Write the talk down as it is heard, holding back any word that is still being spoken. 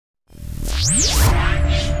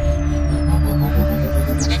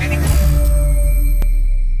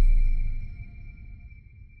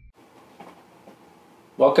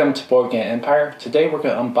Welcome to Board Game Empire. Today we're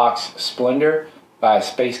going to unbox Splendor by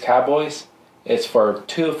Space Cowboys. It's for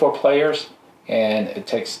 2 to 4 players and it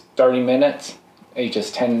takes 30 minutes,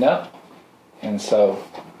 ages 10 and up. And so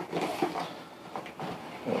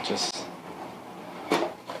we'll just,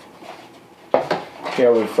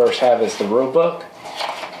 here we first have is the rule book.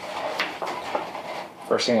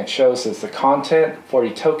 First thing it shows is the content,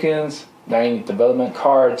 40 tokens, 90 development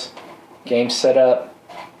cards, game setup,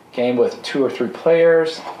 game with 2 or 3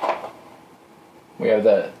 players. We have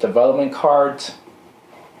the development cards.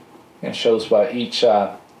 It shows what each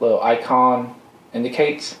little icon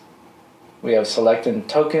indicates. We have selecting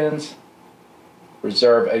tokens,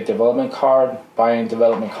 reserve a development card, buying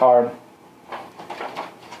development card.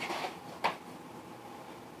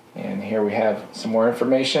 And here we have some more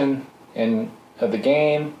information of the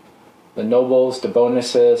game, the nobles, the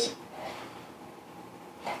bonuses.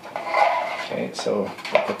 Okay, so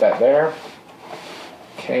we'll put that there.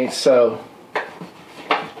 Okay, so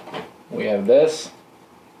we have this.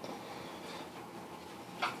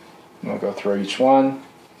 We'll go through each one.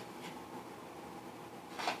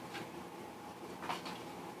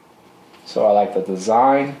 So I like the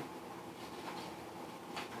design.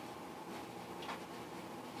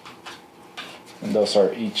 And those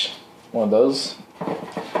are each one of those.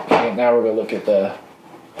 Okay, now we're going to look at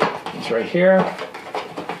these right here.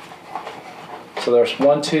 So there's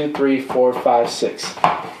 1, 2, 3, 4, 5, 6.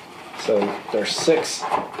 So there's 6.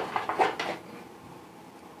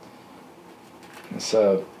 And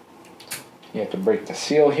so you have to break the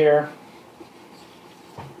seal here.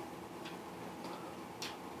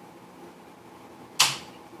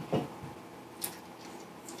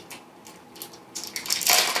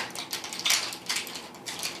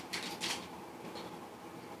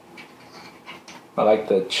 I like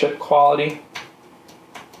the chip quality.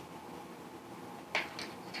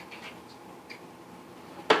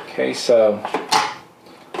 Okay, so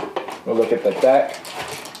we'll look at the deck.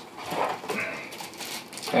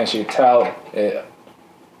 As you can tell, it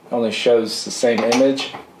only shows the same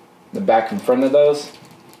image, the back and front of those.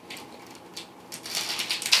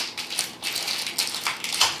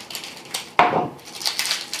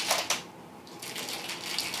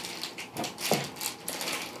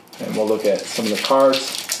 And we'll look at some of the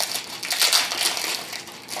cards.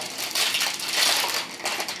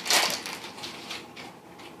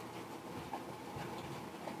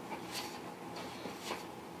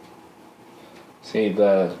 See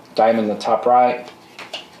the diamond in the top right.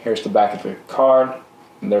 Here's the back of the card,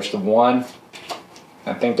 and there's the 1.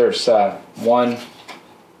 I think there's one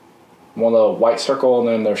little white circle, and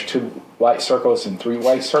then there's 2 white circles and 3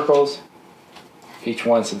 white circles. Each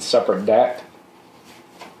one's a separate deck.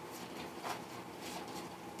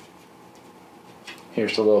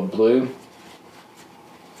 Here's the little blue.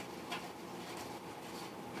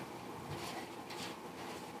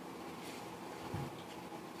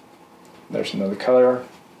 There's another color,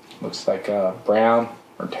 looks like brown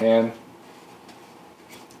or tan.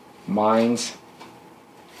 Mines,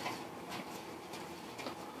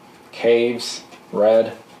 caves,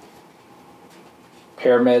 red.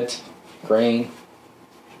 Pyramids, green.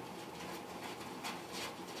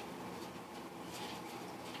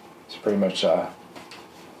 It's pretty much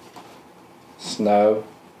snow.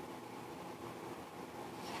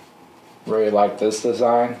 Really like this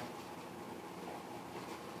design.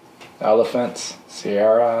 Elephants,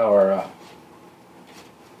 Sierra, or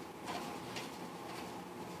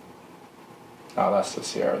oh, that's the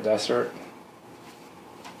Sierra Desert.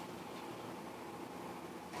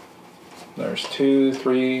 There's 2,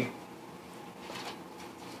 3.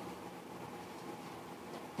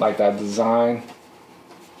 Like that design.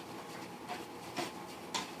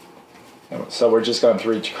 And so we're just going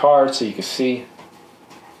through each card so you can see.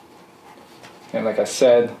 And like I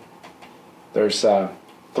said, there's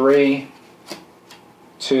 3,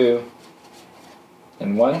 2,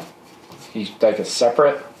 and 1. Each deck is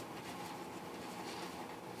separate.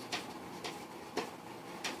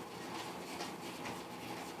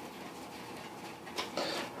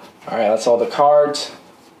 Alright, that's all the cards.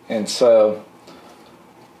 And so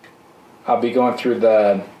I'll be going through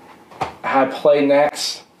the how to play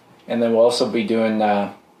next, and then we'll also be doing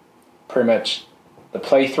pretty much the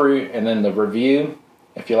playthrough and then the review.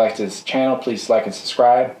 If you like this channel, please like and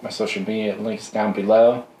subscribe. My social media links down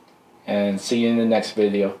below. And see you in the next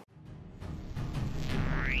video.